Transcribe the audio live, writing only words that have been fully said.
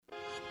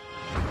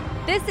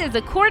This is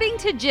According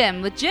to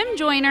Jim with Jim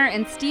Joyner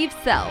and Steve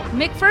Sell,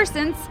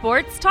 McPherson's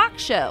sports talk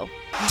show.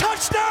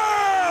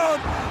 Touchdown!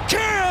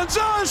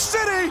 Kansas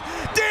City!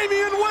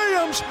 Damian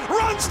Williams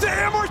runs to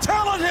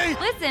immortality!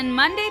 Listen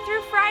Monday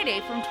through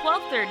Friday from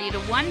 12:30 to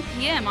 1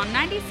 p.m. on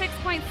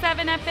 96.7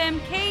 FM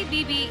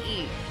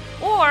KBBE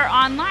or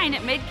online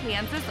at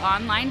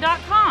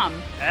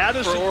midkansasonline.com.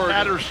 Addison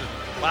Patterson.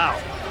 Wow.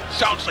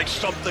 Sounds like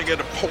something at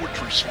a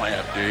poetry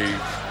slam,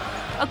 Dave.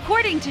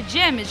 According to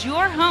Jim is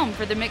your home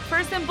for the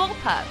McPherson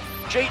Bullpups.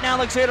 Jayden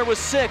Alexander with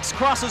 6,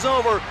 crosses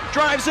over,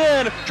 drives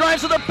in,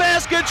 drives to the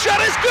basket, shot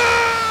is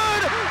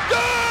good!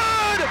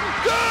 Good!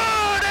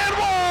 Good! And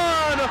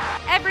one!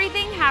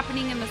 Everything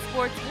happening in the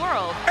sports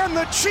world. And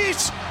the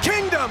Chiefs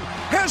Kingdom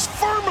has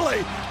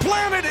firmly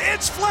planted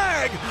its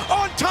flag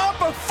on top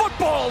of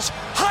football's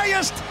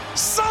highest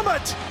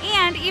summit.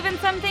 And even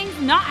some things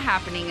not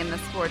happening in the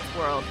sports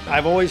world.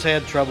 I've always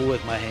had trouble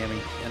with my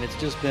hammy, and it's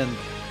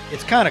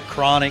kind of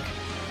chronic,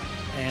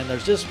 and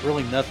there's just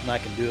really nothing I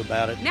can do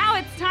about it. Now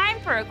it's time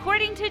for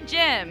According to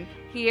Jim.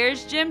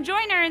 Here's Jim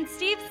Joyner and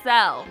Steve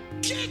Sell.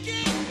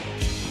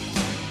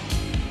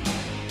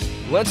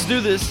 Let's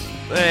do this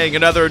thing.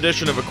 Another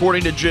edition of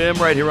According to Jim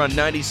right here on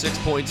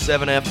 96.7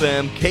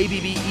 FM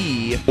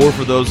KBBE, or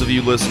for those of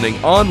you listening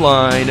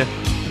online,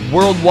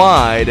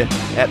 worldwide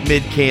at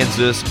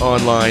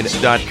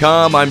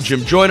midkansasonline.com. I'm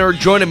Jim Joyner.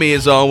 Joining me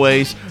as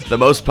always, the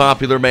most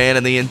popular man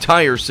in the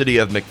entire city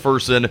of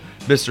McPherson,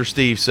 Mr.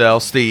 Steve Sell.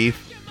 Steve,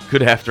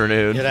 good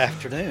afternoon. Good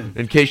afternoon.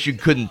 In case you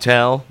couldn't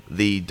tell,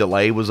 the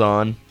delay was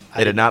on.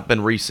 It had not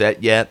been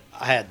reset yet.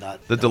 I had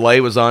not. The delay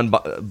was on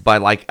by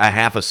like a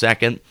half a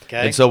second.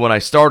 Okay. And so when I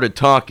started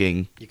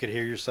talking... You could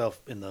hear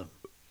yourself in the...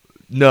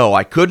 No,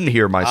 I couldn't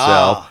hear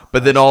myself,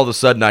 but then all of a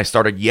sudden I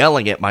started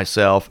yelling at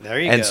myself.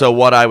 There you and go. so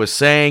what I was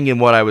saying and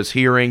what I was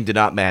hearing did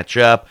not match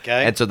up.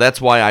 Okay. And so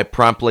that's why I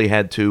promptly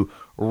had to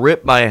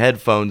rip my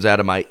headphones out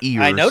of my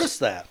ears. I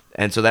noticed that.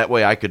 And so that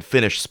way I could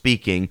finish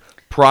speaking,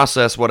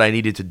 process what I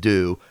needed to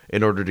do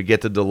in order to get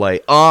the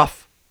delay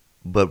off,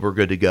 but we're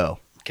good to go.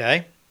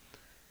 Okay.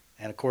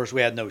 And, of course, we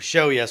had no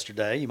show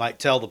yesterday. You might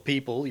tell the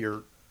people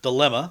your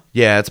dilemma.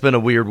 Yeah, it's been a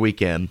weird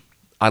weekend.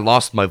 I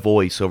lost my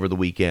voice over the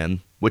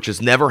weekend, which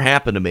has never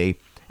happened to me.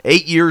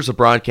 8 years of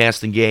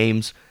broadcasting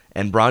games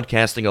and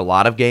broadcasting a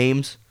lot of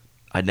games,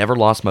 I never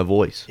lost my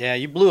voice. Yeah,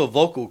 you blew a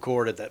vocal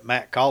cord at that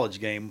Mac College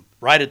game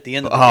right at the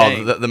end of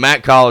the game. The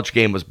Mac College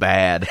game was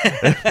bad.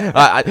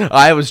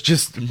 I was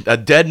just a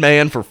dead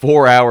man for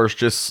 4 hours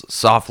just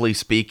softly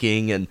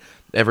speaking, and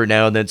every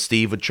now and then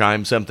Steve would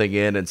chime something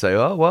in and say,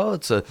 "Oh, well,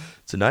 it's a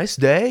nice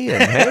day,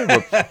 and hey,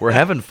 we're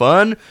having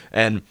fun."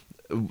 And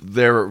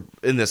they're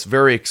in this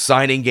very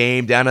exciting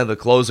game down to the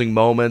closing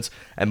moments,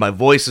 and my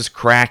voice is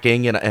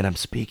cracking, and I'm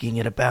speaking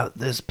at about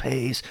this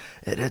pace,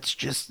 and it's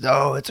just,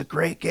 it's a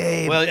great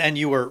game. Well, and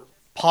you were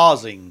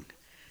pausing.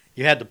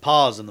 You had to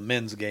pause in the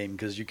men's game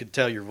because you could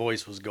tell your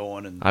voice was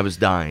going. And I was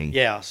dying.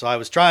 yeah, so I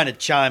was trying to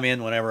chime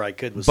in whenever I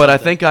could with But I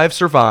something. think I've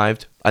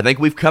survived. I think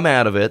we've come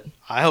out of it.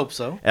 I hope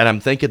so. And I'm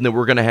thinking that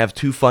we're going to have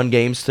 2 fun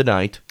games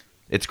tonight.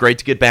 It's great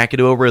to get back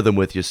into a rhythm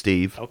with you,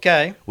 Steve.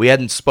 Okay. We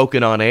hadn't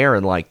spoken on air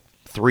in like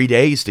 3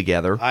 days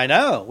together. I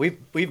know.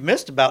 We've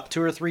missed about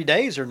 2 or 3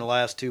 days in the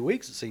last 2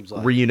 weeks, it seems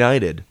like.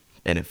 Reunited.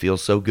 And it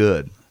feels so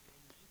good.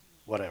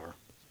 Whatever.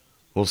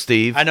 Well,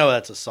 Steve, I know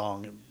that's a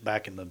song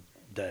back in the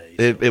day.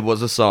 so- it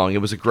was a song.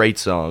 It was a great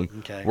song.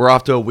 Okay. We're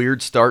off to a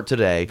weird start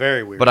today.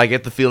 Very weird. But I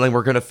get the feeling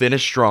we're going to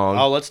finish strong.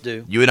 Oh, let's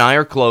do. You and I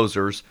are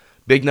closers.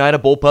 Big night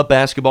of Bullpup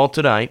basketball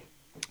tonight.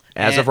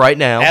 As of right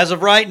now. As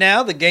of right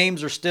now, the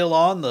games are still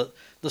on.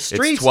 The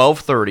streets. It's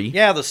 12:30.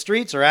 Yeah, the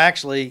streets are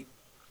actually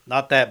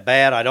not that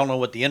bad. I don't know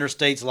what the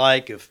interstate's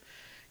like. If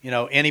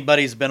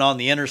anybody's been on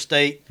the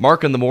interstate.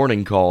 Mark in the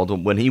morning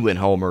called when he went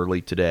home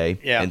early today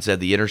and said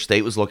the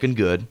interstate was looking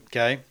good.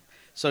 Okay,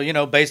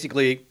 so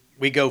basically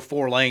we go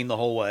 4-lane the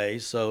whole way.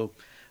 So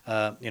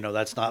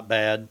that's not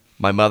bad.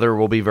 My mother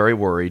will be very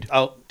worried.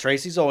 Oh,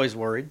 Tracy's always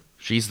worried.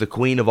 She's the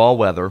queen of all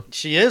weather.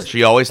 She is.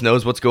 She always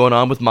knows what's going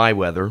on with my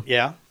weather,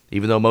 Yeah,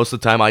 even though most of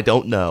the time I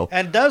don't know.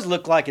 and it does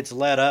look like it's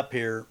let up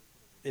here.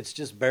 It's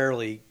just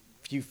barely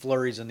a few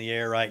flurries in the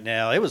air right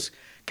now. It was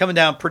coming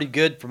down pretty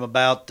good from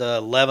about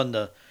 11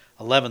 to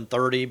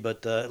 11:30,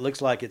 but it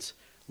looks like it's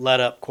let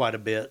up quite a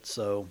bit.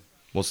 So,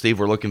 Well, Steve,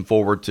 we're looking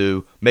forward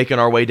to making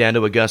our way down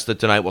to Augusta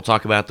tonight. We'll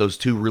talk about those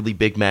 2 really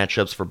big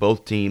matchups for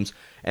both teams.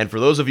 And for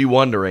those of you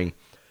wondering,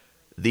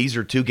 these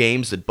are 2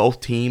 games that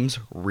both teams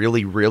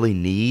really, really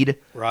need.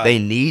 Right. They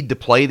need to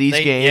play these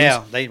games.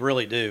 Yeah, they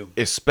really do.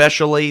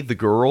 Especially the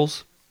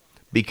girls,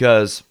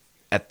 because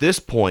at this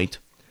point,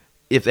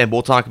 and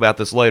we'll talk about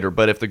this later,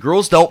 but if the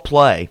girls don't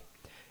play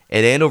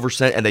at Andover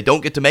and they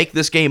don't get to make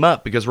this game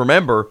up, because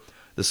remember,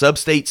 the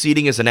sub-state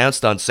seeding is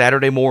announced on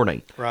Saturday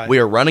morning. Right. We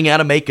are running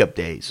out of makeup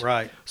days.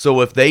 Right.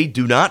 So if they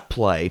do not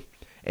play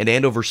and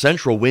Andover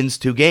Central wins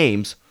 2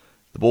 games,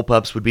 the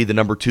Bullpups would be the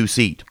number 2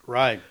 seed.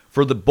 Right.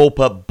 For the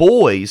Bullpup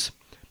boys,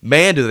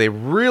 man, do they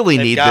really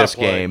They've need gotta this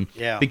play. game.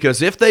 Yeah.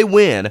 Because if they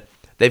win,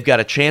 they've got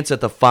a chance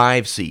at the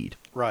 5 seed.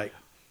 Right.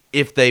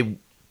 If they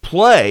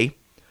play,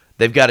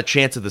 they've got a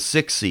chance at the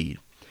 6 seed.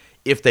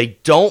 If they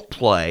don't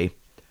play,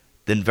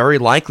 then very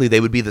likely they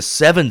would be the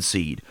 7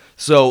 seed.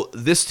 So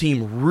this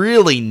team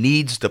really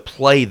needs to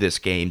play this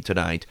game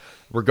tonight,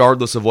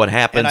 regardless of what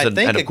happens.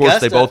 And of course,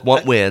 they both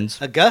want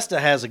wins. Augusta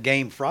has a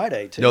game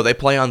Friday, too. No, they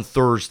play on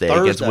Thursday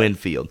against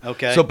Winfield.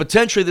 Okay. So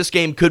potentially this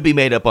game could be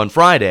made up on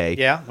Friday.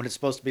 Yeah, when it's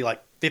supposed to be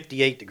like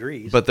 58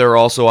 degrees. But there are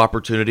also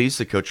opportunities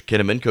that Coach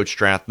Kinnaman, Coach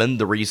Strathman,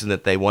 the reason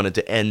that they wanted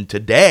to end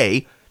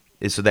today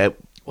is so that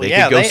they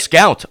could go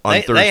scout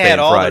on Thursday and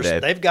Friday.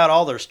 They've got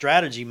all their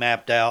strategy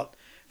mapped out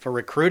for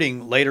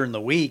recruiting later in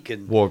the week.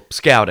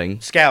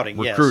 Scouting,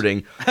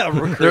 recruiting.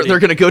 Yes. They're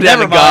going to go down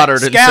to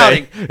Goddard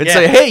and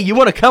say, hey, you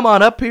want to come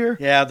on up here?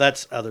 Yeah,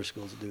 that's other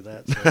schools that do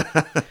that.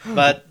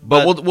 So.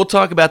 but we'll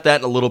talk about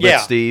that in a little bit,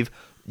 Steve.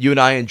 You and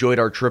I enjoyed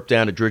our trip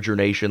down to Dridger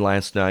Nation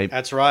last night.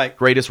 That's right.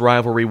 Greatest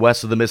rivalry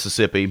west of the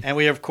Mississippi. And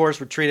we, of course,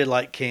 were treated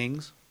like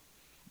kings.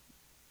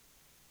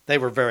 They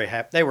were very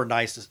happy. They were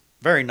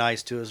very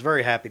nice to us,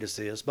 very happy to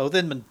see us. Both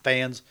Inman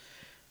fans,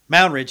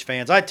 Mound Ridge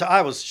fans.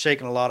 I was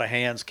shaking a lot of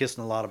hands,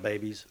 kissing a lot of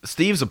babies.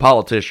 Steve's a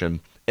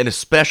politician, and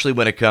especially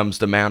when it comes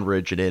to Mound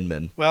Ridge and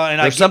Inman. Well, and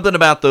there's something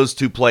about those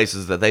two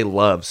places that they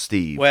love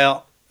Steve.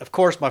 Well, of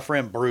course, my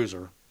friend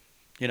Bruiser,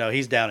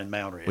 he's down in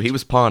Mound Ridge. Well, he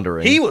was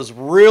pondering. He was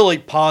really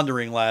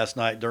pondering last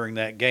night during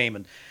that game,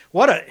 and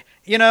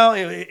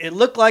it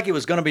looked like it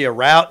was going to be a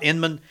rout.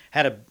 Inman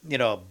had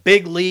a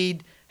big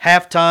lead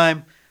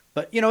halftime,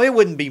 but it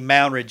wouldn't be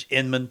Mound Ridge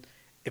Inman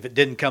if it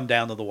didn't come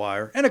down to the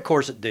wire, and of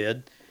course it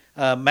did.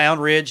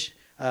 Mound Ridge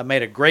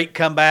made a great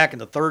comeback in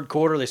the third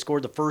quarter. They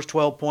scored the first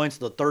 12 points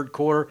in the third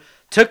quarter,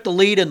 took the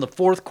lead in the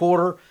fourth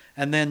quarter,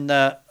 and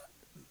then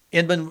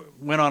Inman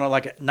went on a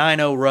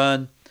 9-0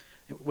 run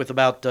with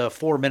about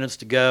 4 minutes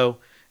to go,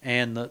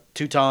 and the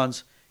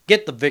Teutons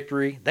get the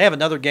victory. They have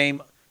another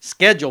game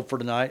scheduled for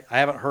tonight. I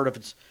haven't heard if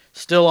it's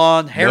still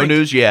on. No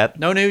news yet.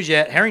 No news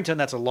yet. Harrington,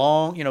 that's a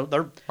long,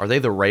 Are they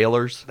the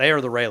Railers? They are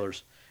the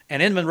Railers.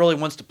 And Inman really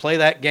wants to play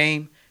that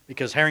game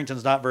because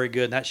Harrington's not very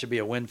good, and that should be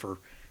a win for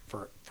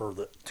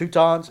the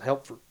Teutons,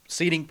 help for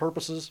seeding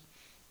purposes.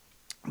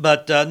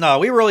 But, no,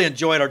 we really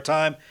enjoyed our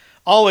time.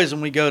 Always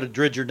when we go to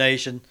Dridger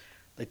Nation,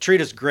 they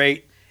treat us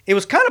great. It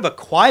was kind of a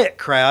quiet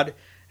crowd,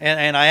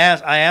 and I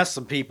asked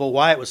some people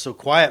why it was so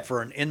quiet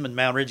for an Inman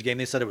Mound Ridge game.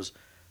 They said it was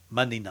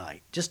Monday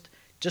night.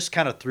 Just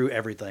kind of threw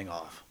everything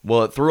off.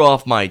 Well, it threw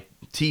off my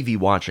TV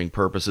watching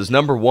purposes.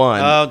 Number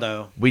one, oh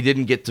no, we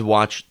didn't get to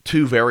watch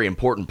two very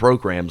important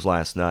programs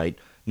last night.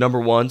 Number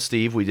one,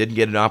 Steve, we didn't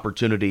get an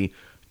opportunity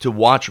to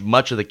watch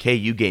much of the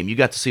KU game. You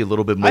got to see a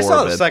little bit more I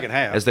saw of the it second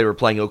half as they were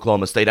playing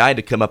Oklahoma State. I had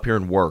to come up here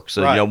and work.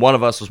 So, right. One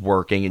of us was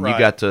working, and you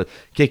got to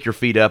kick your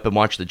feet up and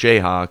watch the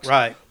Jayhawks.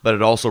 Right. But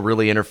it also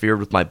really interfered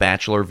with my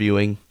Bachelor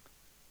viewing.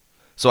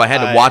 So I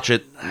had to watch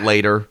it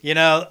later.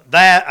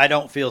 That I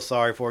don't feel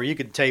sorry for. You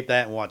can tape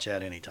that and watch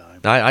that anytime.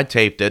 I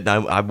taped it, and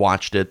I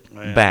watched it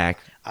back.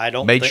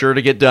 Made sure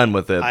to get done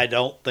with it. I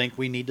don't think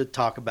we need to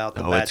talk about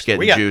the Bachelor. It's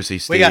getting juicy,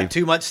 Steve. We got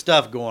too much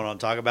stuff going on.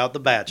 Talk about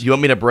the Bachelor. You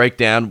want me to break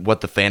down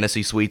what the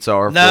fantasy suites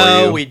are for you?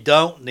 No, we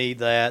don't need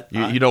that.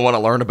 You don't want to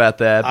learn about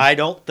that?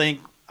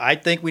 I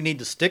think we need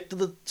to stick to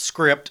the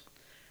script,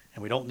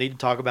 and we don't need to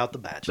talk about the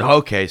Bachelor.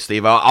 Okay,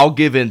 Steve, I'll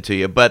give in to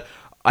you, but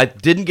I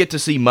didn't get to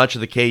see much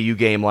of the KU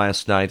game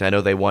last night. I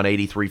know they won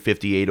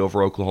 83-58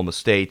 over Oklahoma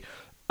State.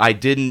 I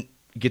didn't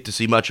get to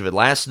see much of it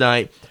last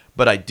night,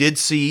 but I did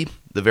see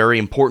the very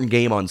important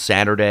game on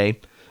Saturday.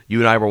 You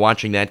and I were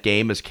watching that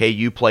game as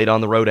KU played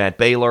on the road at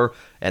Baylor,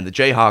 and the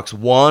Jayhawks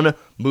won,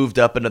 moved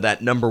up into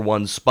that number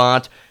one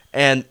spot.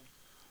 And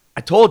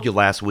I told you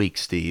last week,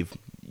 Steve,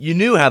 you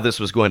knew how this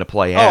was going to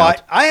play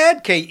out. I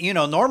had KU.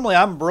 Normally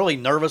I'm really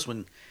nervous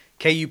when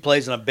KU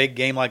plays in a big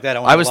game like that.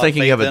 I was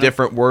thinking of a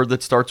different word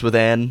that starts with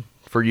N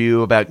for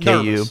you about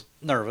KU.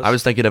 Nervous. I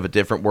was thinking of a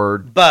different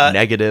word, but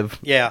negative.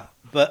 Yeah,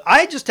 but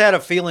I just had a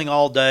feeling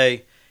all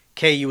day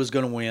KU was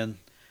going to win.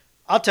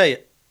 I'll tell you,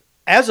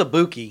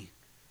 Azubuike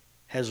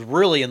has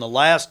really in the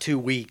last 2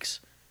 weeks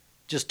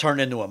just turned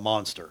into a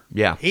monster.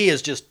 Yeah. He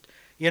is just,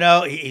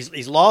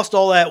 he's lost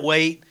all that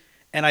weight,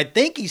 and I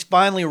think he's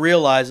finally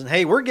realizing,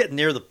 hey, we're getting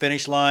near the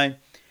finish line.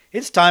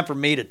 It's time for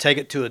me to take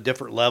it to a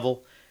different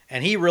level,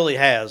 and he really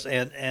has.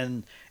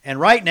 And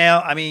right now,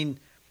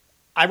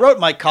 I wrote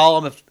my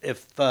column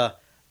if I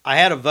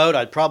had a vote,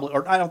 I'd probably,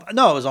 or I don't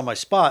know, it was on my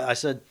spot. I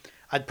said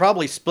I'd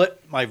probably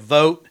split my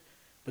vote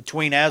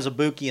between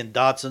Azubuike and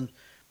Dotson.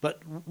 But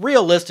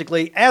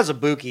realistically,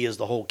 Azubuike is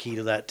the whole key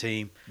to that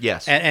team.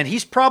 Yes. And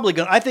he's probably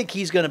going to – I think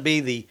he's going to be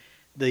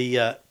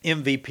the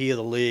MVP of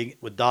the league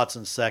with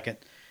Dotson second.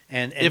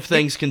 And if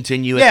things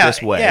continue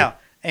this way. Yeah.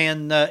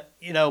 And,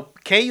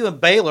 KU and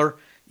Baylor,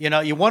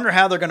 you wonder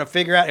how they're going to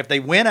figure out if they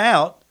win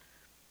out.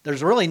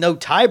 There's really no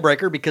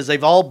tiebreaker because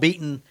they've all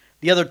beaten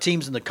the other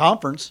teams in the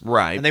conference.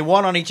 Right. And they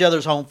won on each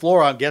other's home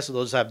floor. I guess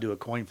they'll just have to do a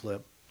coin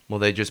flip. Well,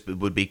 they just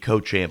would be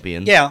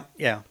co-champions. Yeah.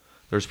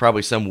 There's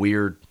probably some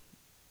weird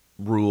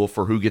rule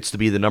for who gets to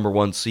be the number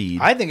one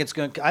seed. I think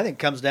it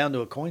comes down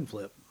to a coin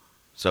flip.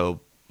 So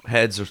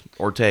heads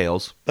or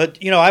tails. But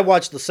I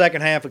watched the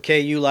second half of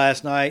KU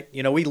last night.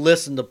 We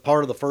listened to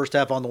part of the first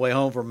half on the way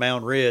home from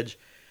Mound Ridge,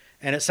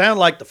 And it sounded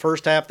like the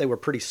first half they were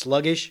pretty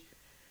sluggish,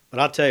 but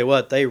I'll tell you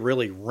what, they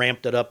really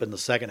ramped it up in the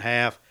second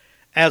half.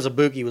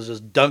 Azubuike was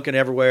just dunking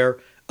everywhere.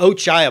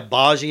 Ochai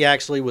Agbaji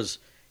actually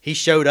he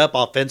showed up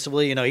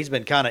offensively. You know, he's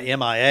been kind of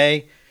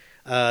MIA.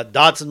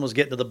 Dotson was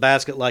getting to the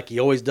basket like he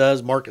always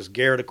does. Marcus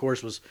Garrett, of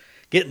course, was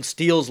getting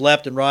steals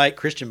left and right.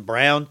 Christian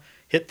Brown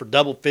hit for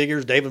double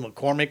figures. David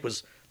McCormick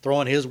was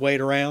throwing his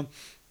weight around.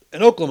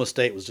 And Oklahoma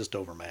State was just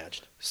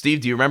overmatched. Steve,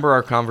 do you remember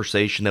our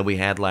conversation that we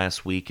had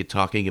last week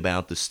talking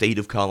about the state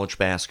of college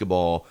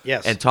basketball?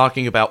 Yes. And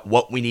talking about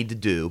what we need to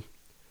do?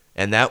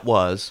 And that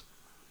was...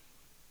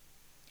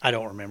 I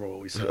don't remember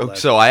what we said.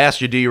 So I asked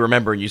you, do you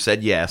remember? And you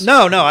said yes.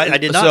 No, I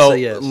did not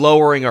say yes. So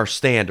lowering our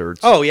standards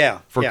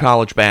for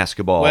college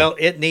basketball. Well,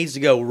 it needs to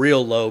go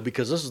real low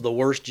because this is the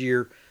worst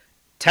year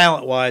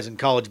talent-wise in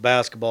college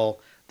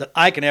basketball that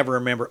I can ever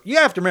remember. You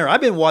have to remember,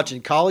 I've been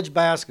watching college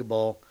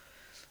basketball.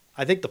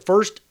 I think the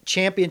first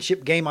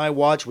championship game I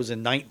watched was in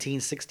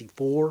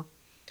 1964.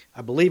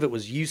 I believe it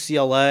was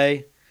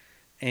UCLA,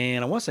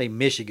 and I want to say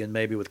Michigan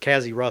maybe with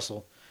Cazzie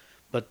Russell.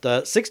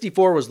 But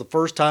 64 was the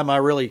first time I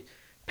really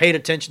paid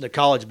attention to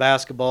college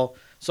basketball.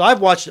 So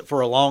I've watched it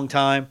for a long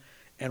time,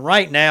 and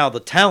right now the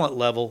talent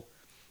level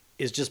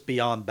is just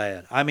beyond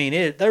bad. I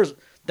mean,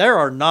 there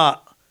are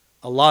not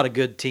a lot of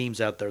good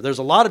teams out there. There's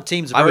a lot of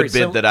teams. I would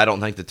bid that I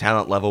don't think the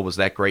talent level was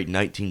that great in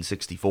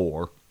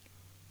 1964.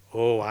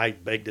 Oh, I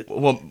begged it.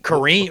 Well,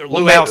 Kareem,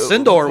 Lou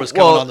Alcindor was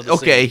coming onto the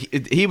scene.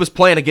 Okay, he was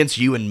playing against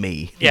you and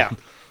me. Yeah,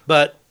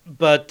 but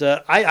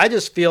I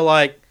just feel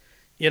like,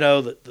 you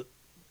know,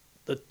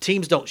 the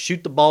teams don't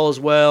shoot the ball as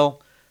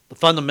well. The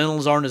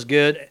fundamentals aren't as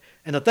good.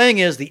 And the thing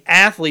is, the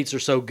athletes are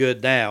so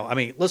good now. I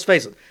mean, let's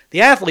face it,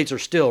 the athletes are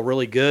still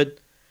really good,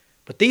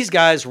 but these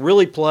guys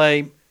really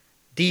play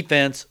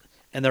defense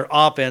and their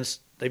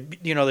offense.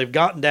 They've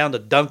gotten down to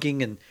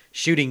dunking and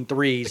shooting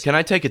threes. Can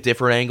I take a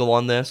different angle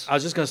on this? I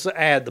was just going to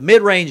add, the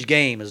mid-range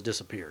game has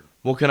disappeared.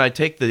 Well, can I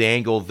take the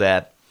angle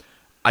that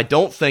I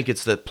don't think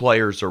it's that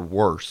players are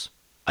worse.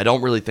 I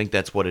don't really think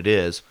that's what it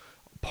is.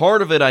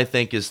 Part of it, I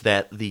think, is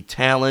that the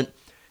talent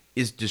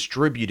is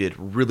distributed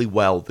really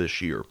well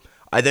this year.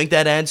 I think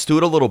that adds to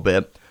it a little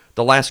bit.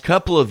 The last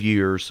couple of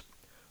years,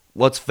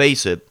 let's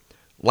face it,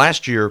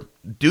 last year,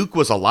 Duke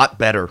was a lot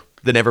better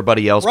than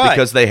everybody else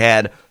because they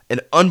had an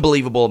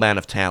unbelievable amount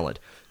of talent.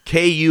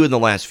 KU in the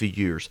last few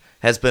years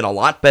has been a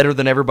lot better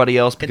than everybody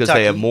else because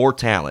they have more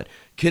talent.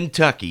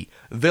 Kentucky,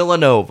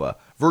 Villanova,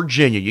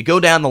 Virginia, you go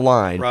down the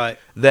line,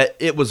 that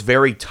it was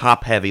very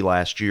top-heavy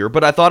last year,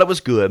 but I thought it was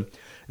good.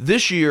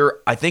 This year,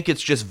 I think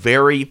it's just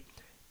very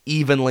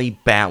evenly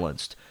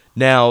balanced.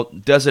 Now,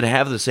 does it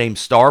have the same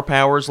star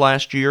power as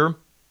last year?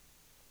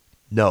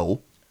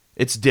 No,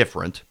 it's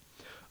different.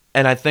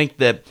 And I think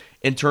that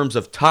in terms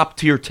of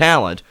top-tier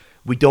talent,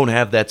 we don't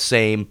have that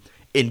same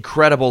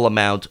incredible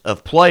amount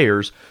of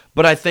players,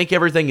 but I think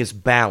everything is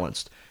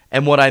balanced.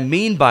 And what I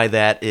mean by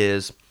that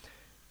is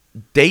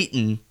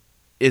Dayton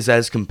is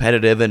as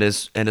competitive and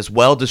as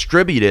well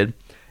distributed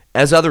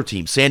as other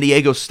teams. San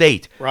Diego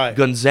State,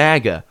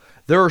 Gonzaga.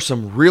 There are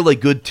some really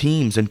good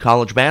teams in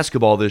college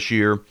basketball this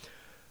year.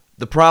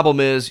 The problem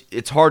is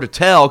it's hard to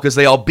tell because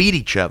they all beat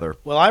each other.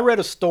 Well, I read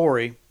a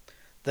story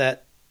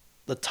that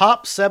the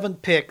top 7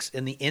 picks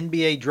in the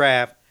NBA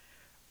draft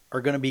are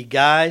going to be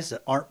guys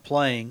that aren't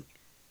playing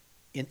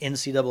in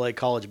NCAA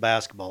college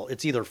basketball.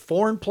 It's either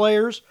foreign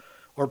players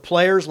or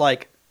players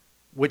like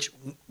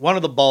one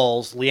of the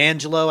Balls,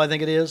 LiAngelo, I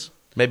think it is.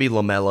 Maybe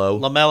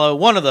LaMelo,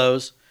 one of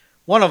those.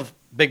 One of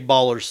Big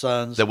Baller's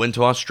sons. That went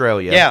to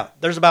Australia. Yeah,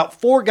 there's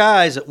about 4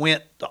 guys that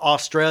went to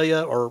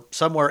Australia or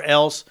somewhere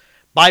else,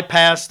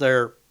 bypassed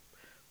their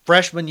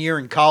freshman year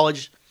in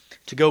college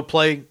to go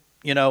play,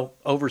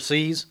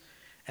 overseas.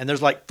 And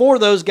there's like 4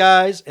 of those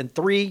guys and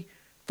 3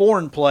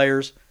 foreign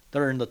players that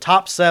are in the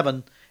top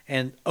 7.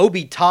 And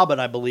Obi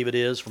Toppin, I believe it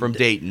is. From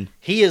Dayton.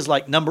 He is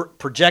like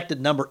projected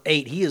number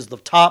 8. He is the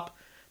top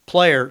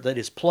player that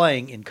is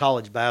playing in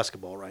college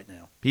basketball right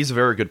now. He's a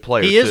very good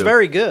player, He is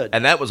very good.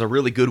 And that was a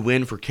really good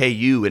win for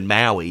KU in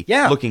Maui,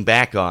 looking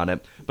back on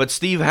it. But,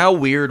 Steve, how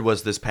weird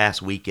was this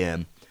past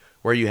weekend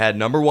where you had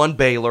number 1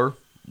 Baylor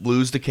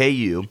lose to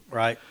KU.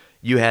 Right.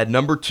 You had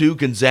number 2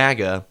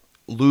 Gonzaga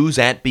lose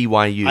at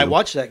BYU. I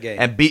watched that game.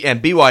 And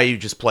BYU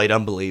just played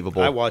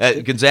unbelievable. I watched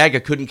it. Gonzaga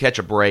couldn't catch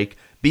a break.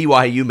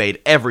 BYU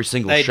made every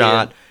single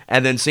shot. Did.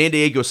 And then San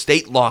Diego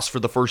State lost for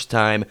the first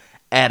time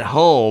at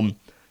home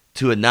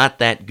to a not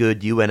that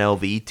good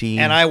UNLV team.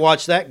 And I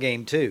watched that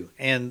game too.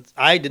 And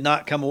I did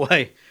not come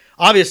away.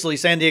 Obviously,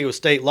 San Diego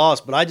State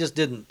lost, but I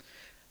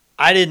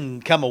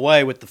didn't come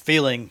away with the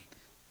feeling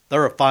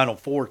they're a Final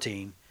Four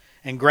team.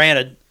 And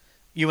granted,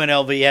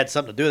 UNLV had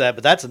something to do with that,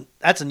 but that's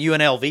an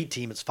UNLV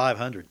team. It's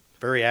 500.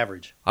 Very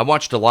average. I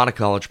watched a lot of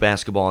college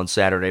basketball on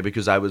Saturday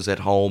because I was at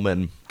home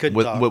and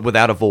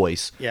without a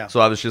voice. Yeah. So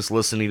I was just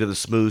listening to the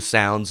smooth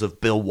sounds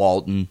of Bill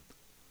Walton,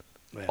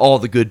 all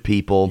the good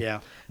people.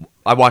 Yeah.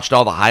 I watched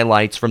all the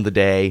highlights from the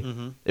day.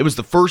 Mm-hmm. It was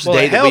the first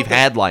day that we've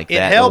had like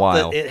that in a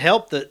while. It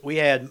helped that we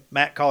had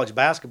MAC college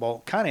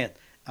basketball kind of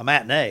a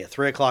matinee, a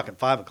 3 o'clock and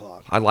 5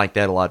 o'clock. I like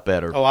that a lot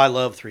better. Oh, I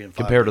love 3 and 5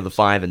 compared to games. the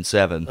 5 and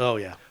 7. Oh,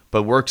 yeah.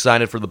 But we're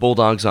excited for the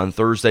Bulldogs on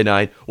Thursday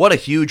night. What a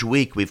huge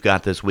week we've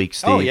got this week,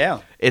 Steve. Oh,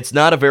 yeah. It's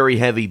not a very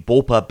heavy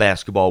bullpup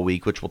basketball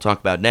week, which we'll talk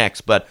about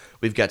next, but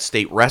we've got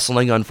state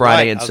wrestling on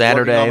Friday and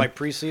Saturday. I was working on my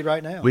pre-seed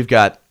right now. We've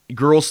got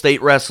girls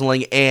state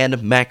wrestling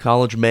and Mac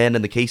College men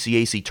in the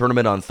KCAC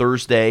tournament on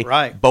Thursday.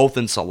 Right. Both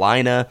in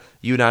Salina.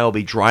 You and I will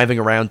be driving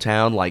around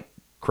town like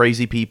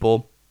crazy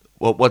people.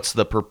 Well, what's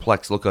the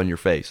perplexed look on your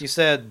face? You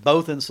said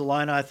both in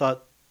Salina. I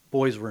thought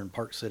boys were in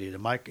Park City.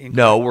 Am I incorrect?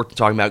 No, we're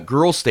talking about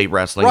girls state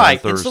wrestling right,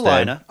 on Thursday. in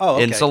Salina. Oh,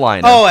 okay. In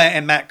Salina. Oh,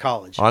 and Mac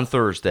College. On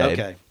Thursday.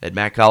 Okay. At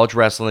Mac College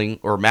Wrestling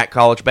or Mac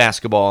College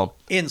Basketball.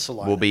 In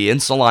Salina. Will be in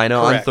Salina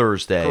on Correct.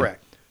 Thursday.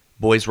 Correct.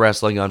 Boys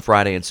wrestling on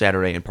Friday and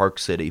Saturday in Park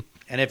City.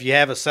 And if you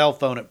have a cell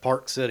phone at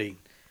Park City,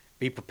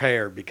 be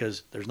prepared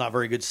because there's not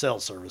very good cell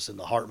service in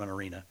the Hartman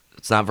Arena.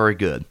 It's not very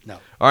good. No.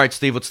 All right,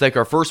 Steve, let's take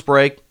our first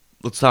break.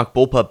 Let's talk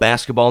bullpup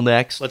basketball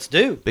next. Let's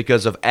do.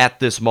 Because of at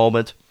this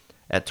moment,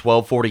 at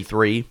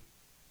 12:43,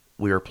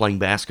 we are playing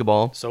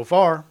basketball. So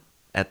far,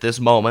 At this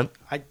moment,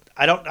 I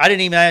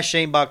didn't even ask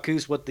Shane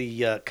Bacchus what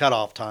the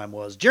cutoff time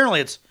was. Generally,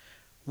 it's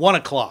 1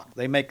 o'clock.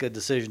 They make a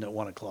decision at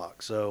 1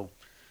 o'clock. So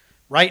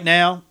right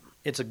now,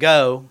 it's a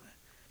go.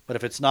 But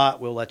if it's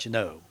not, we'll let you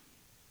know.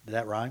 Did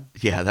that rhyme?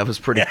 yeah, that was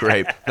pretty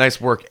great. Nice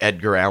work,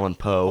 Edgar Allan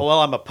Poe. Well,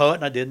 I'm a poet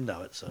and I didn't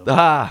know it. So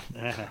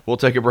We'll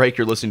take a break.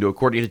 You're listening to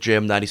According to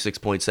Jim,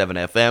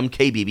 96.7 FM,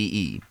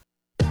 KBBE.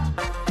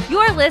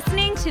 You're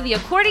listening to the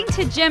According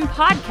to Jim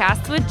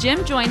podcast with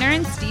Jim Joyner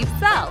and Steve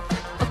Self.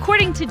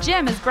 According to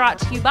Jim is brought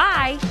to you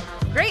by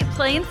Great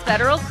Plains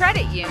Federal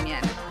Credit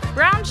Union,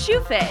 Brown Shoe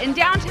Fit in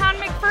downtown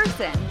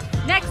McPherson,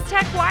 Next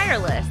Tech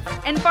Wireless,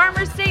 and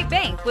Farmers State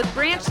Bank with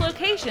branch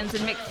locations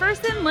in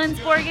McPherson,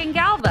 Lindsborg, and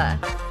Galva.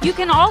 You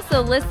can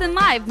also listen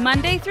live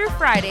Monday through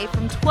Friday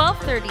from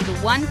 12:30 to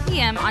 1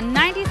 p.m. on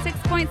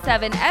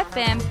 96.7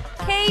 FM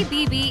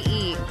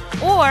KBBE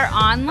or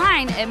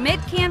online at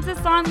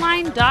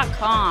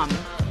midkansasonline.com.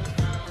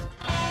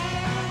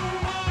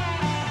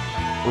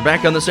 We're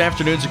back on this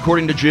afternoon's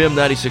According to Jim,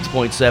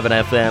 96.7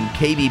 FM,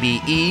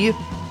 KBBE.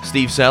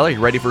 Steve Sally, you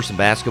ready for some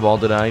basketball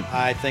tonight?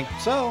 I think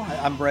so.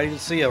 I'm ready to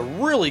see a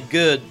really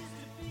good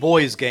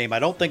boys game. I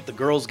don't think the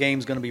girls game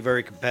is going to be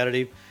very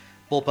competitive.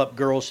 Bullpup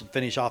girls should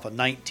finish off a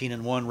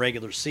 19-1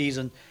 regular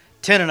season,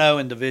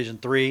 10-0 in Division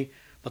III.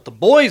 But the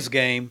boys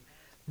game,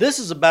 this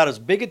is about as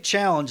big a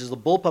challenge as the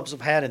Bullpups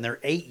have had in their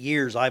 8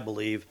 years, I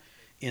believe,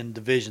 in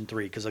Division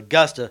III. Because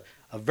Augusta,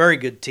 a very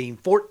good team,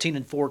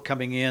 14-4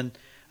 coming in.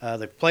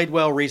 They've played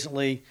well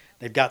recently.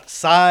 They've got the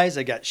size,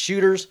 they've got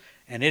shooters,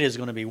 and it is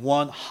going to be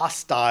one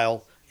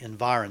hostile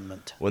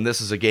environment. When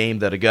this is a game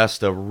that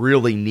Augusta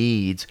really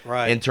needs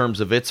Right. in terms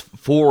of its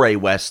 4A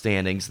West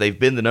standings. They've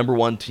been the number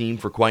one team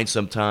for quite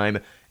some time,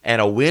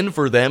 and a win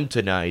for them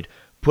tonight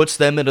puts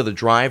them into the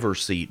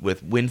driver's seat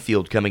with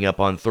Winfield coming up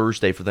on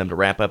Thursday for them to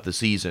wrap up the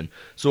season.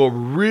 So a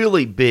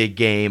really big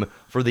game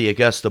for the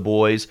Augusta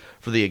boys.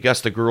 For the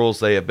Augusta girls,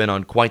 they have been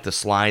on quite the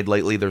slide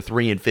lately. They're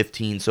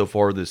 3-15 so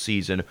far this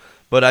season.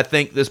 But I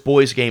think this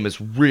boys game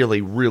is really,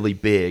 really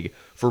big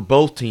for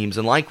both teams.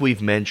 And like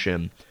we've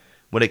mentioned,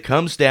 when it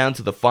comes down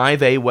to the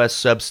 5A West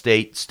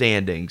sub-state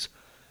standings,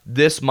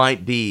 this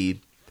might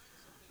be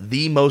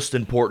the most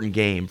important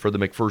game for the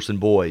McPherson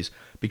boys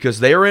because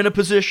they are in a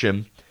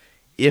position,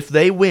 if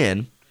they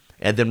win,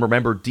 and then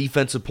remember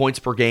defensive points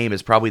per game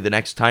is probably the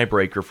next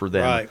tiebreaker for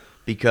them Right.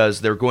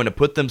 because they're going to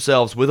put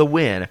themselves with a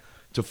win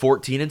to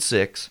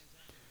 14-6.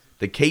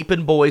 The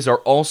Capon boys are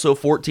also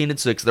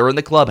 14-6. They're in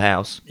the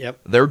clubhouse.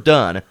 Yep. They're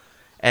done.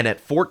 And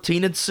at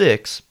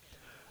 14-6,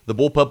 the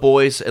Bullpup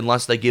boys,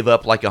 unless they give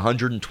up like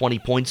 120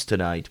 points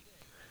tonight,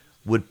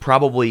 would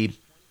probably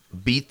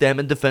beat them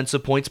in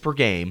defensive points per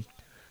game,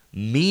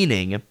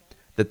 meaning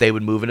that they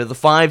would move into the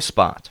 5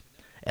 spot.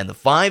 And the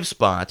 5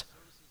 spot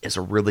is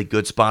a really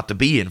good spot to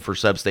be in for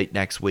Sub-State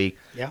next week.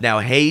 Yeah.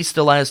 Now, Hayes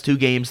still has 2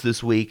 games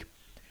this week.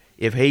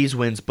 If Hayes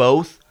wins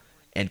both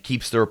and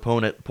keeps their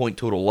opponent point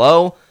total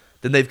low,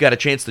 then they've got a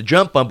chance to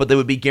jump them, but they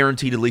would be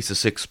guaranteed at least a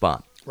 6th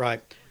spot.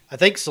 Right. I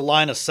think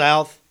Salina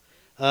South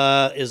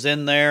is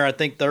in there. I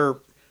think they're,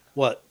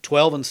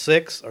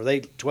 12-6? Are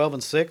they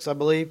 12-6, I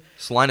believe?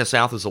 Salina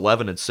South is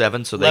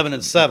 11-7, so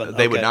 11-7,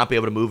 they would okay. not be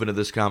able to move into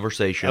this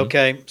conversation.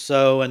 Okay,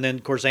 so, and then,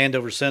 of course,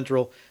 Andover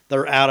Central,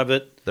 they're out of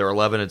it. They're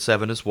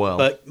 11-7 as well.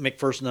 But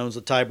McPherson owns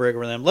the tiebreaker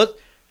with them.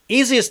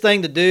 Easiest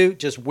thing to do,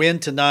 just win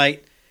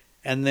tonight,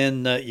 and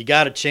then you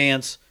got a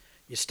chance.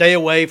 You stay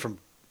away from,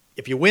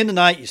 if you win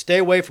tonight, you stay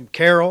away from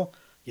Carroll,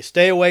 you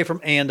stay away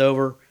from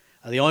Andover.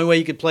 The only way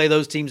you could play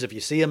those teams if you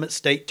see them at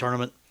state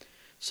tournament.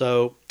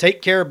 So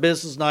take care of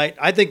business tonight.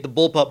 I think the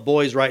Bullpup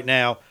boys right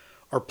now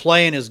are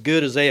playing as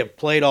good as they have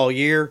played all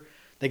year.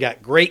 They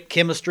got great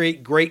chemistry,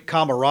 great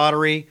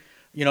camaraderie.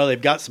 You know, they've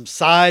got some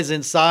size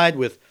inside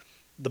with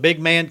the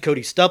big man,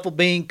 Cody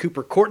Stufflebean.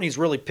 Cooper Courtney's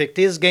really picked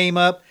his game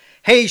up.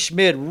 Hayes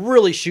Schmid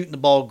really shooting the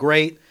ball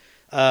great.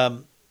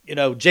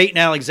 Jayton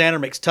Alexander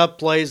makes tough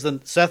plays. Then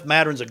Seth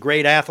Madron's a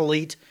great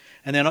athlete.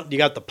 And then you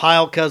got the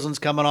Pyle cousins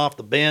coming off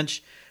the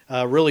bench.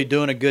 really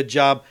doing a good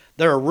job.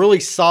 They're a really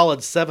solid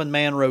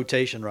 7-man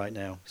rotation right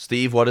now.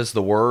 Steve, what is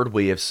the word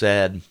we have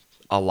said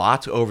a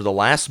lot over the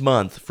last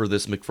month for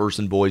this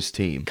McPherson boys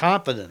team?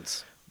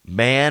 Confidence.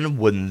 Man,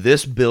 wouldn't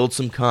this build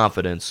some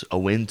confidence, a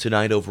win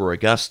tonight over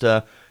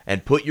Augusta,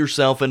 and put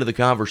yourself into the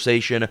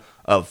conversation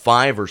of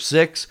 5 or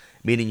 6,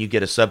 meaning you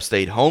get a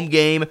sub-state home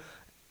game.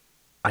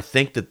 I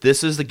think that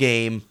this is the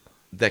game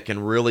that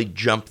can really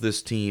jump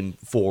this team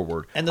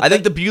forward. And I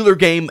think the Buhler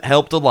game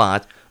helped a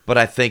lot, but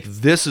I think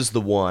this is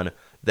the one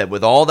that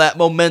with all that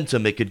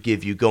momentum it could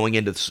give you going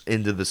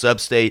into the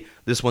sub-state,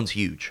 this one's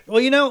huge.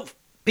 Well,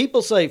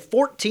 people say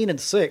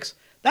 14-6.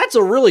 That's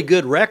a really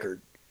good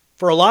record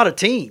for a lot of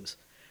teams.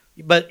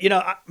 But,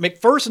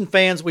 McPherson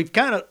fans, we've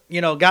kind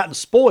of, gotten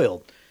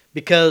spoiled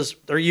because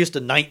they're used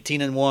to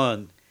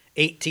 19-1,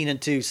 18-2,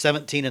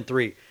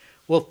 17-3.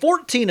 Well,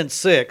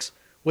 14-6,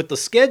 with the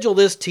schedule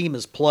this team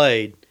has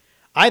played,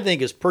 I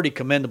think is pretty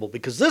commendable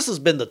because this has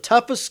been the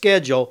toughest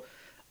schedule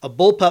a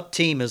Bullpup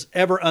team has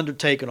ever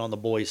undertaken on the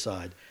boys'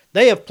 side.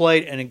 They have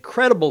played an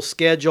incredible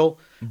schedule.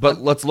 But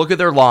let's look at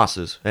their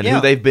losses and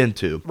who they've been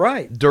to.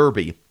 Right.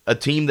 Derby, a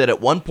team that at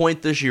one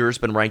point this year has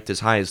been ranked as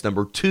high as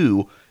number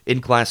 2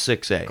 in Class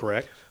 6A.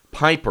 Correct.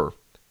 Piper,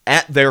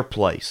 at their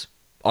place,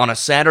 on a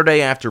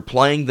Saturday after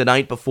playing the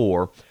night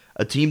before,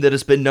 a team that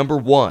has been number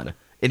 1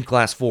 in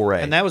Class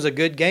 4A. And that was a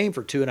good game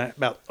for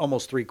about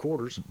almost 3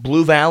 quarters.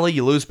 Blue Valley,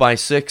 you lose by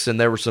 6, and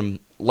there were some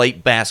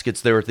late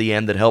baskets there at the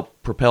end that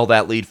helped propel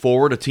that lead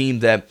forward, a team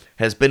that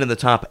has been in the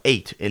top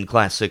 8 in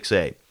Class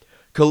 6A.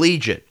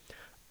 Collegiate,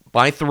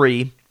 by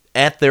 3,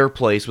 at their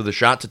place with a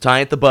shot to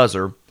tie at the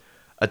buzzer,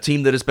 a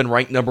team that has been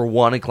ranked number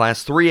 1 in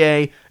Class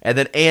 3A, and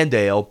then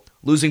Andale,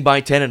 losing by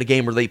 10 in a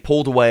game where they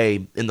pulled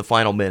away in the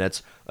final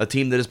minutes, a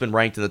team that has been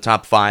ranked in the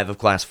top 5 of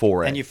Class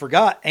 4A. And you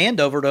forgot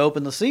Andover to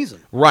open the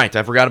season. Right,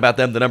 I forgot about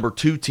them, the number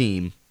 2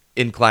 team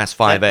in Class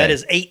 5A. That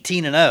is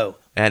 18-0.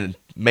 And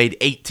made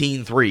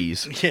 18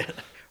 threes. Yeah,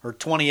 or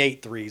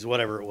 28 threes,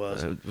 whatever it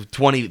was.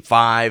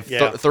 25,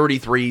 30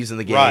 threes in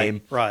the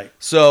game. Right.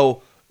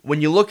 So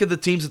when you look at the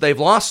teams that they've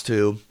lost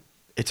to,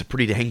 it's a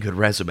pretty dang good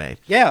resume.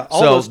 Yeah,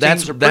 all those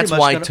teams are pretty much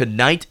why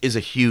tonight is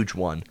a huge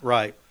one.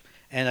 Right.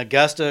 And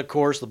Augusta, of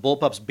course, the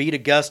Bullpups beat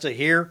Augusta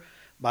here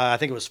by, I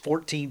think it was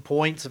 14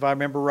 points, if I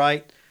remember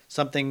right.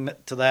 Something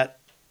to that,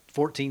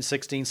 14,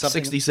 16,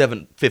 something.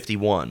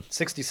 67-51.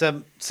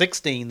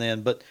 67-16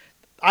 then. But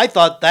I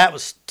thought that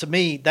was, to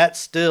me, that's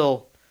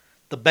still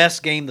the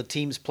best game the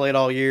team's played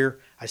all year.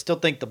 I still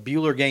think the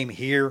Buhler game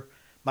here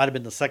might have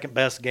been the second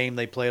best game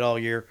they played all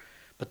year.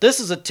 But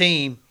this is a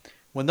team,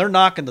 when they're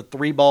knocking the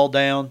 3-ball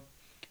down,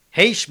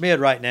 Hayes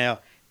Schmid right now,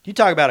 you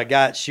talk about a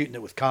guy that's shooting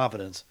it with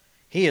confidence.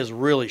 He is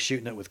really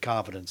shooting it with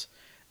confidence.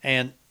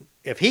 And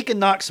if he can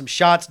knock some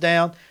shots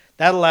down,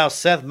 that allows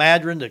Seth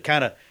Madron to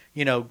kind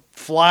of,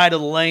 fly to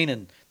the lane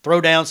and throw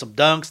down some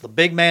dunks. The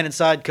big man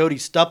inside, Cody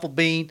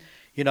Stufflebean,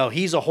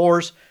 he's a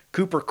horse.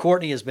 Cooper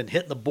Courtney has been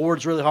hitting the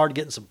boards really hard,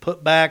 getting some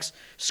putbacks,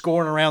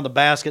 scoring around the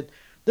basket.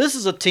 This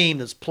is a team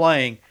that's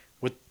playing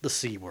with the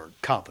C word,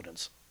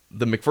 confidence.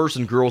 The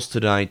McPherson girls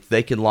tonight,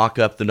 they can lock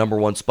up the number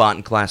 1 spot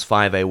in Class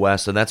 5A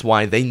West, and that's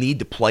why they need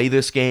to play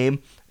this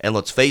game. And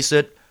let's face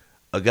it,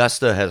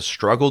 Augusta has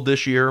struggled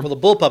this year. Well, the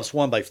Bullpups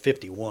won by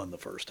 51 the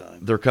first time.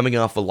 They're coming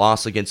off a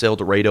loss against El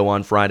Dorado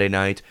on Friday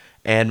night,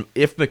 and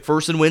if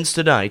McPherson wins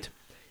tonight,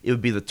 it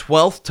would be the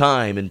 12th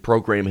time in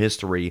program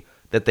history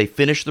that they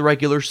finish the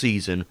regular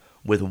season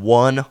with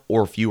 1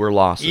 or fewer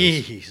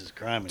losses. Jesus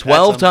Christ.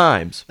 12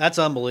 times. That's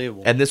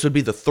unbelievable. And this would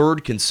be the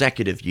 3rd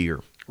consecutive year.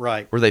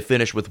 Right. Where they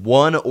finish with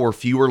 1 or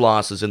fewer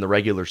losses in the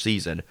regular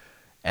season.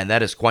 And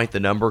that is quite the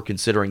number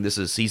considering this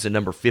is season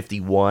number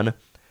 51.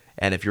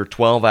 And if you're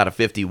 12 out of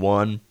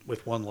 51.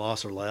 With 1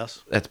 loss or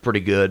less. That's pretty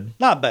good.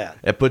 Not bad.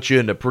 It puts you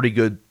in a pretty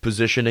good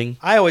positioning.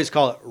 I always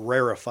call it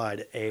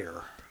rarefied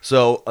air.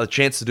 So a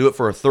chance to do it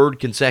for a 3rd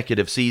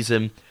consecutive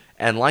season.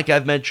 And like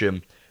I've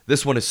mentioned,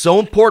 this one is so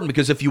important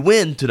because if you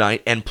win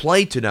tonight and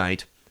play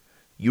tonight,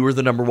 you are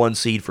the number 1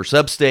 seed for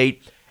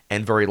sub-state.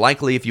 And very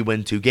likely if you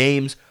win 2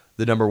 games,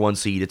 the number 1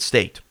 seed at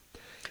state.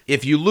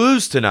 If you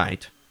lose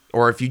tonight,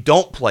 or if you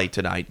don't play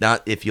tonight,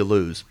 not if you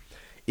lose,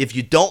 if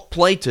you don't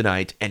play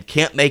tonight and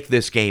can't make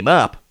this game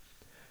up,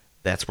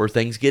 that's where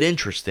things get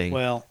interesting.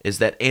 Well, is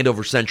that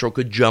Andover Central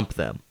could jump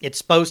them. It's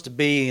supposed to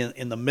be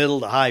in the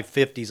middle to high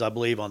 50s, I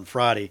believe, on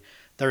Friday.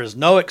 There is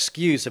no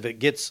excuse if it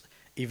gets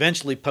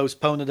eventually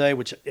postponed today,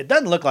 which it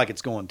doesn't look like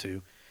it's going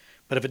to.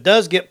 But if it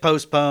does get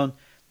postponed,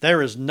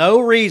 there is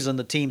no reason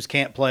the teams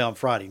can't play on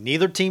Friday.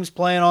 Neither team's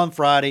playing on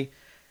Friday.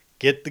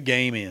 Get the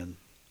game in.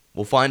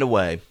 We'll find a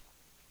way.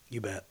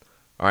 You bet.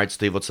 All right,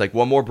 Steve, let's take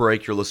one more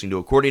break. You're listening to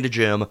According to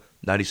Jim,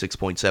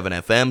 96.7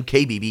 FM,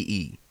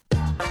 KBBE.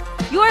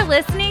 You're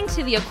listening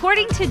to the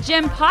According to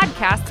Jim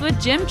podcast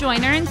with Jim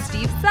Joyner and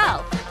Steve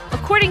Self.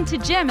 According to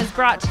Jim is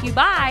brought to you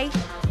by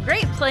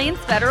Great Plains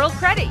Federal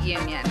Credit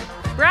Union,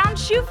 Brown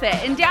Shoe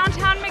Fit in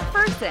downtown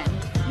McPherson,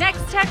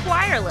 Next Tech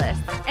Wireless,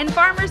 and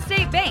Farmers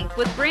State Bank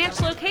with branch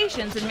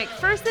locations in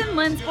McPherson,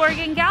 Lindsborg,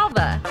 and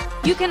Galva.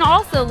 You can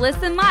also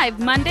listen live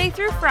Monday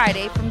through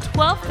Friday from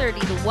 12:30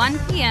 to 1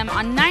 p.m.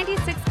 on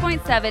 96.7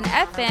 96.7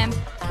 FM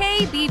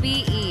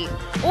KBBE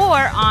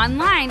or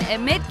online at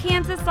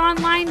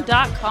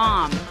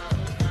midkansasonline.com.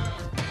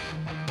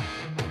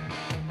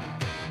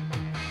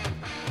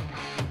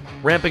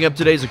 Ramping up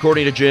today's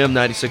According to Jim,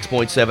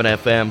 96.7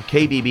 FM,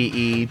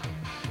 KBBE.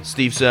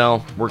 Steve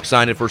Sell, we're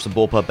excited for some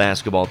Bullpup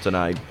basketball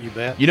tonight. You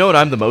bet. You know what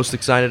I'm the most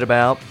excited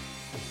about?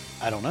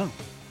 I don't know.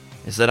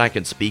 Is that I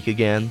can speak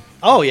again.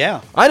 Oh,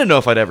 yeah. I didn't know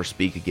if I'd ever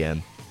speak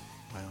again.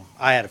 Well,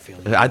 I had a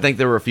feeling. I think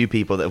there were a few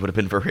people that would have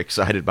been very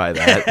excited by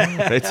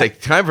that. It's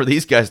like time for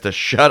these guys to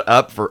shut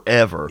up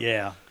forever.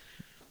 Yeah.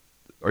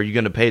 Are you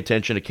going to pay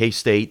attention to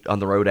K-State on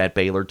the road at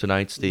Baylor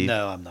tonight, Steve?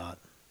 No, I'm not.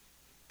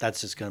 That's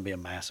just going to be a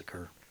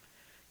massacre.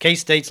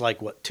 K-State's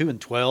like,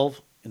 2-12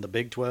 in the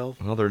Big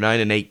 12? Well, they're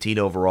 9-18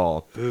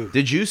 overall. Ooh.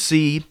 Did you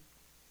see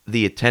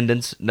the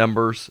attendance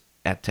numbers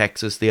at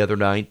Texas the other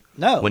night?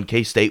 No. When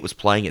K-State was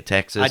playing at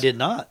Texas? I did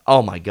not.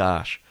 Oh, my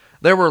gosh.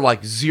 There were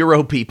like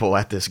 0 people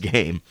at this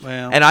game.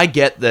 Well. And I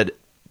get that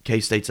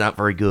K-State's not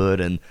very good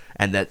and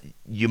that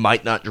you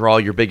might not draw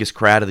your biggest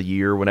crowd of the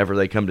year whenever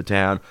they come to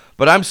town.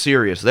 But I'm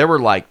serious. There were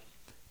like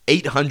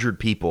 800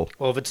 people.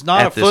 Well, if it's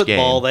not a at this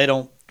football, game. they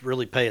don't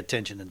really pay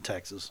attention in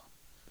Texas.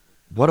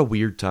 What a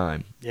weird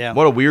time. Yeah.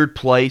 What a weird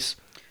place.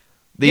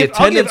 The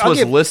attendance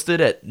was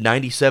listed at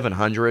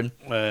 9,700.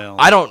 Well,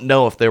 I don't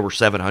know if there were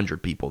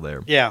 700 people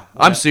there. Yeah.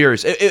 I'm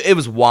serious. It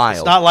was wild.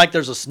 It's not like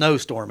there's a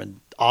snowstorm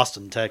in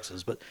Austin,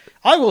 Texas. But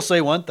I will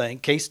say one thing.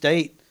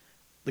 K-State,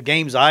 the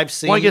games I've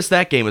seen. Well, I guess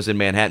that game was in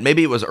Manhattan.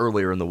 Maybe it was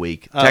earlier in the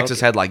week. Oh, Texas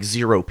okay. had like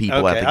 0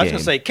 people at the game. I was going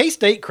to say,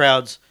 K-State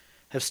crowds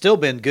have still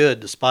been good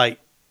despite,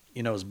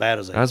 as bad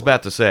as they I was were.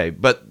 about to say.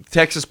 But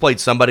Texas played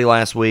somebody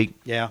last week.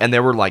 Yeah. And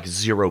there were like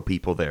 0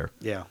 people there.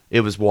 Yeah. It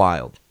was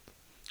wild.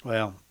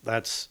 Well,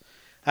 that's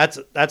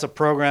a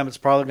program that's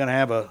probably going to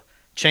have a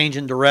change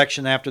in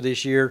direction after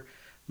this year.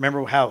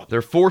 Remember how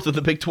They're 4th in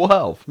the Big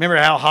 12.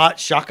 hot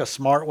Shaka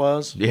Smart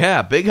was?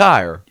 Yeah, big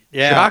hire.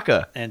 Yeah,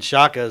 Shaka. And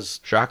Shaka's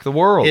Shock the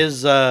world.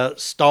 his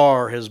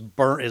star has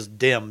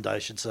dimmed, I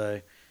should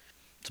say.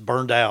 It's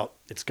burned out.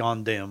 It's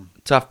gone dim.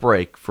 Tough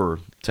break for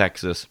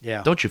Texas.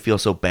 Yeah. Don't you feel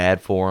so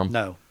bad for them?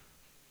 No,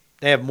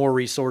 they have more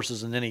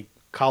resources than any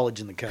college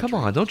in the country. Come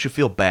on, don't you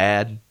feel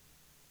bad?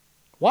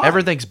 Why?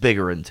 Everything's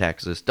bigger in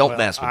Texas. Don't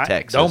mess with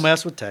Texas. Don't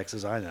mess with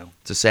Texas. I know.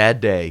 It's a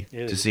sad day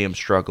It to is. see them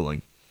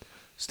struggling.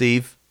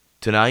 Steve,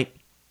 tonight,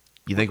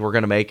 you think we're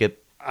going to make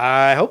it?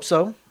 I hope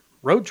so.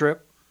 Road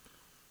trip.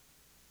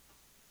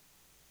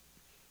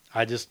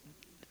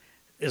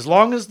 As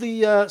long as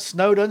the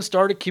snow doesn't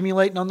start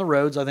accumulating on the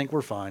roads, I think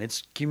we're fine.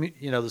 It's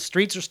the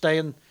streets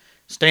are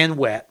staying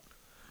wet.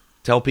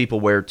 Tell people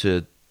where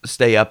to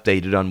stay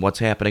updated on what's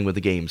happening with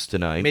the games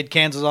tonight.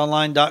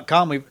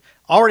 MidKansasOnline.com. We've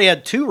already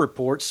had 2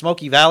 reports.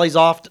 Smoky Valley's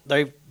off.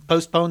 They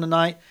postponed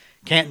tonight.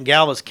 Canton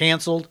Galva's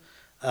canceled.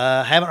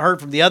 Haven't heard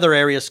from the other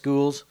area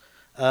schools.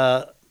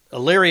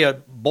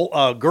 Elyria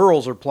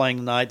girls are playing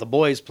tonight. The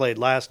boys played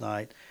last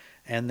night.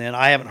 And then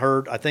I haven't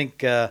heard. I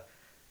think I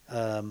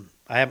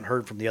haven't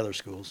heard from the other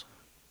schools.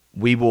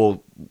 We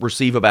will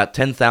receive about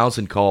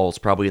 10,000 calls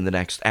probably in the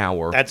next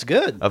hour. That's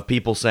good. Of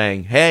people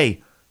saying,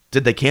 hey,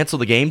 did they cancel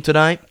the game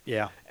tonight?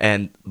 Yeah.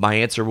 And my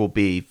answer will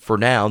be, for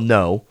now,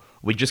 no.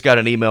 We just got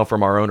an email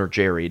from our owner,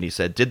 Jerry, and he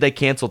said, did they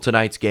cancel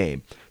tonight's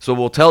game? So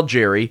we'll tell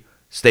Jerry,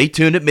 stay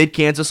tuned at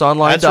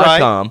midkansasonline.com, That's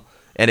right.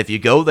 And if you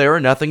go there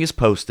and nothing is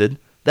posted,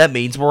 that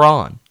means we're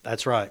on.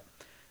 That's right.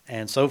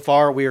 And so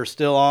far, we are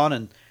still on,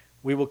 and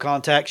we will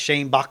contact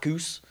Shane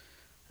Bacchus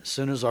as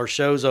soon as our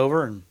show's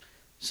over and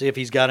see if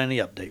he's got any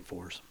update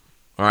for us.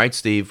 All right,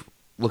 Steve,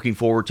 looking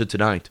forward to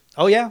tonight.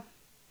 Oh, yeah.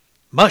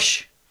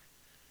 Mush.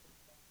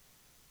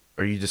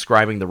 Are you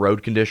describing the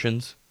road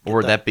conditions, or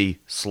would that be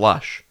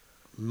slush?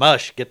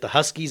 Mush. Get the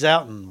Huskies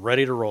out and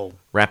ready to roll.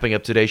 Wrapping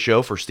up today's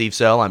show for Steve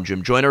Sell, I'm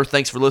Jim Joyner.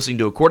 Thanks for listening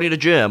to According to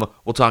Jim.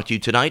 We'll talk to you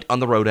tonight on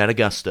the road at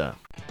Augusta.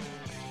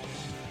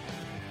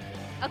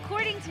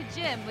 According to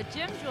Jim with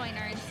Jim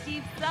Joyner and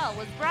Steve Sell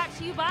was brought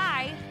to you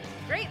by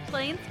Great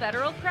Plains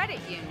Federal Credit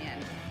Union,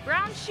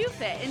 Brown Shoe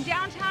Fit in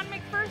downtown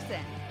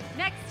McPherson,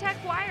 Next Tech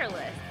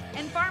Wireless,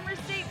 and Farmers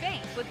State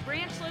Bank with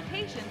branch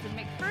locations in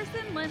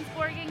McPherson,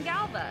 Lindsborg, and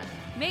Galva.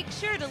 Make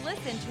sure to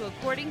listen to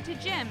According to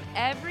Jim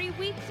every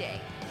weekday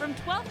from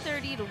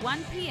 12:30 to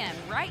 1 p.m.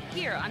 right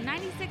here on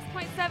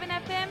 96.7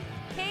 FM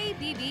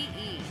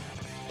KBBE.